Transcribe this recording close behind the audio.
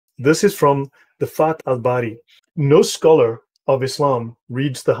This is from the Fath al-Bari. No scholar of Islam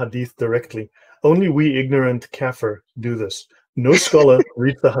reads the Hadith directly. Only we ignorant kafir do this. No scholar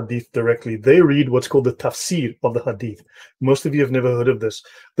reads the Hadith directly. They read what's called the tafsir of the Hadith. Most of you have never heard of this.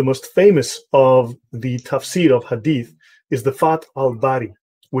 The most famous of the tafsir of Hadith is the Fath al-Bari,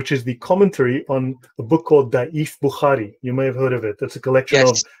 which is the commentary on a book called Da'if Bukhari. You may have heard of it. It's a collection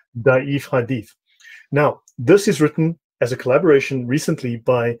of Da'if Hadith. Now, this is written as a collaboration recently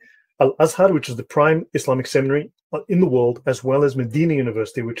by Al-Azhar, which is the prime Islamic seminary in the world, as well as Medina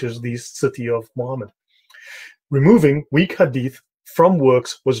University, which is the city of Muhammad. Removing weak hadith from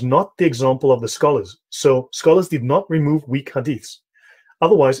works was not the example of the scholars. So scholars did not remove weak hadiths.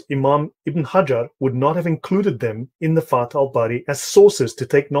 Otherwise, Imam Ibn Hajar would not have included them in the Fath al-Bari as sources to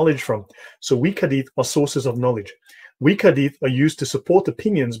take knowledge from. So weak hadith are sources of knowledge. Weak hadith are used to support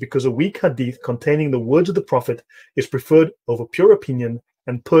opinions because a weak hadith containing the words of the Prophet is preferred over pure opinion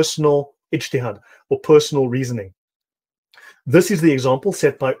and personal ijtihad, or personal reasoning. This is the example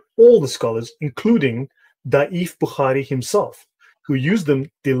set by all the scholars, including Da'if Bukhari himself, who used them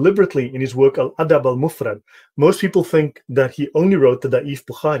deliberately in his work Al-Adab al-Mufrad. Most people think that he only wrote the Da'if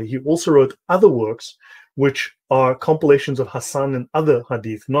Bukhari. He also wrote other works, which are compilations of Hassan and other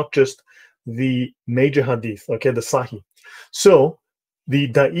hadith, not just the major hadith, okay, the Sahih. So the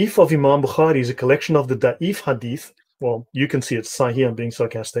Da'if of Imam Bukhari is a collection of the Da'if hadith. Well, you can see it's Sahih, I'm being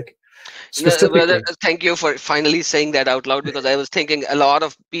sarcastic. Brother, thank you for finally saying that out loud, because I was thinking a lot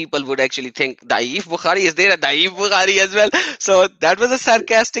of people would actually think Da'if Bukhari. Is there a Da'if Bukhari as well? So that was a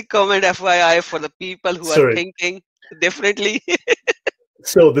sarcastic comment, FYI, for the people who are thinking differently.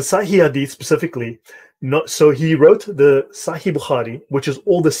 So the Sahih Hadith specifically, so he wrote the Sahih Bukhari, which is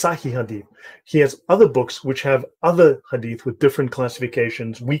all the Sahih Hadith. He has other books which have other Hadith with different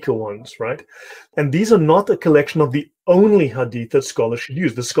classifications, weaker ones, right? And these are not a collection of the only Hadith that scholars should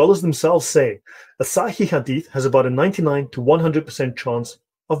use. The scholars themselves say a Sahih Hadith has about a 99 to 100% chance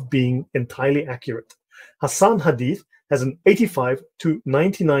of being entirely accurate. Hassan Hadith has an 85 to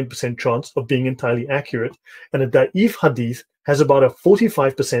 99% chance of being entirely accurate, and a Da'if Hadith has about a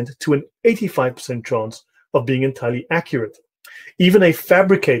 45% to an 85% chance of being entirely accurate. Even a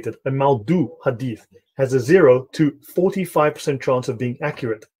fabricated, a Maldu Hadith, has a 0 to 45% chance of being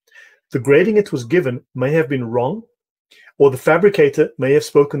accurate. The grading it was given may have been wrong, or the fabricator may have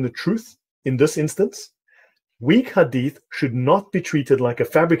spoken the truth in this instance. Weak hadith should not be treated like a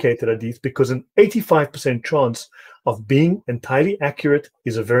fabricated hadith, because an 85% chance of being entirely accurate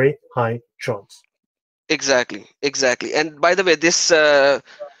is a very high chance. Exactly. And by the way, this and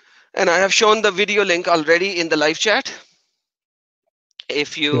I have shown the video link already in the live chat.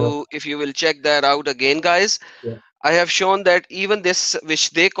 If you will check that out again, guys, I have shown that even this, which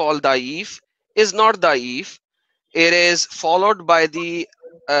they call Da'if, is not Da'if. It is followed by the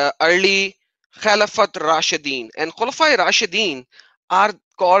early Khalafat Rashidin, and Khulafai Rashidin are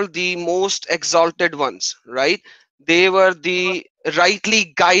called the most exalted ones, right? They were the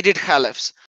rightly guided Caliphs.